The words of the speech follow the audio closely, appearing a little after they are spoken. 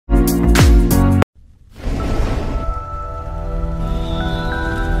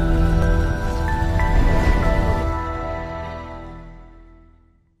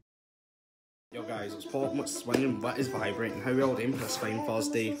popping, what's swinging, what is vibrating, how we all doing for this fine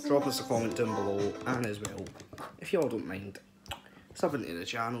Thursday. Drop us a comment down below, and as well, if you all don't mind, subbing to the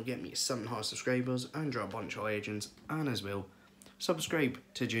channel, get me 700 subscribers, and draw a bunch of legends, and as well, subscribe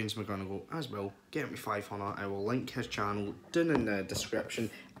to James McGonigal as well, get me 500, I will link his channel down in the description,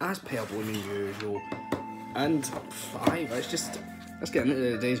 as per blooming usual. And 5, let's get into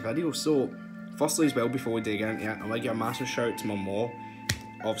today's video. So, firstly as well, before we dig into it, I'd like to give a massive shout out to my mom,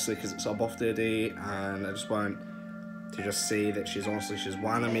 obviously because it's her birthday today, and I just want to just say that she's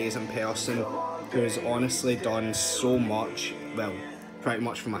one amazing person who's honestly done so much, well, pretty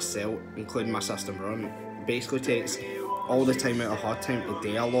much for myself, including my sister Ron. Basically takes all the time out of her time to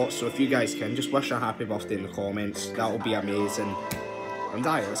do a lot, so if you guys can, just wish her a happy birthday in the comments, that would be amazing. And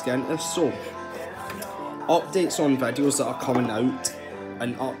let's get into this. So, updates on videos that are coming out,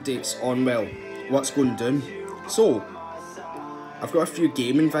 and updates on, well, what's going down. So, I've got a few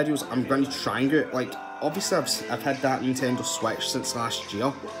gaming videos I'm going to try and get, like, obviously I've had that Nintendo Switch since last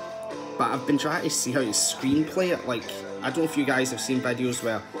year, but I've been trying to see how to screenplay it. Like, I don't know if you guys have seen videos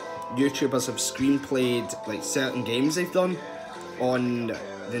where YouTubers have screenplayed like certain games they've done on the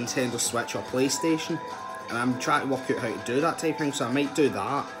Nintendo Switch or PlayStation, and I'm trying to work out how to do that type of thing, so I might do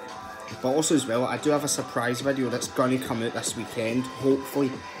that. But also as well, I do have a surprise video that's going to come out this weekend,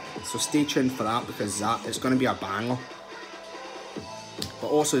 hopefully, so stay tuned for that, because it's going to be a banger. But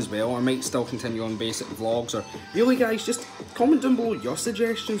also as well, I might still continue on basic vlogs, or really guys, just comment down below your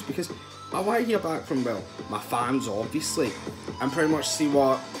suggestions, because I want to hear back from, well, my fans obviously, and pretty much see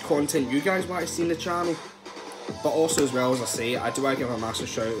what content you guys want to see in the channel. But also as well, as I say, I do want to give a massive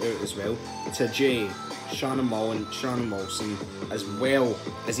shout out as well to Jay, Shannon Mullen, Shannon Molson, as well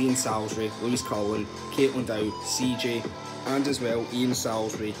as Ian Salisbury, Louise Cullen, Caitlin Dow, CJ, and as well Ian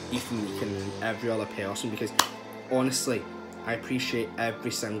Salisbury, Ethan Leakin, and every other person, because honestly, I appreciate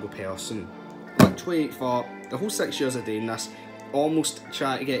every single person. Literally, for the whole 6 years of doing this, almost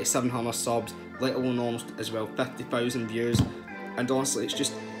trying to get 700 subs, let alone almost as well 50,000 views, and honestly,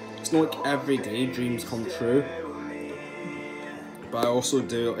 it's not like every day dreams come true. But I also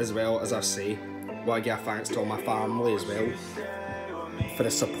do, as well as I say, want to give thanks to all my family as well for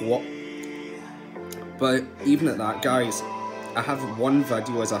the support. But even at that, guys, I have one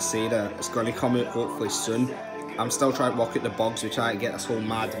video, as I say, that it's going to come out hopefully soon. I'm still trying to work out the bugs, we try to get this whole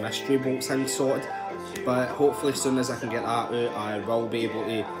mad mystery box thing sorted, but hopefully as soon as I can get that out, I will be able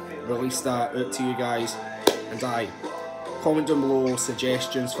to release that out to you guys. And comment down below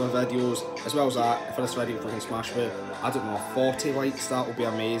suggestions for videos, as well as that, for this video, if I can smash about, I don't know, 40 likes, that would be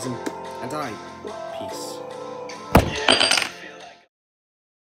amazing. And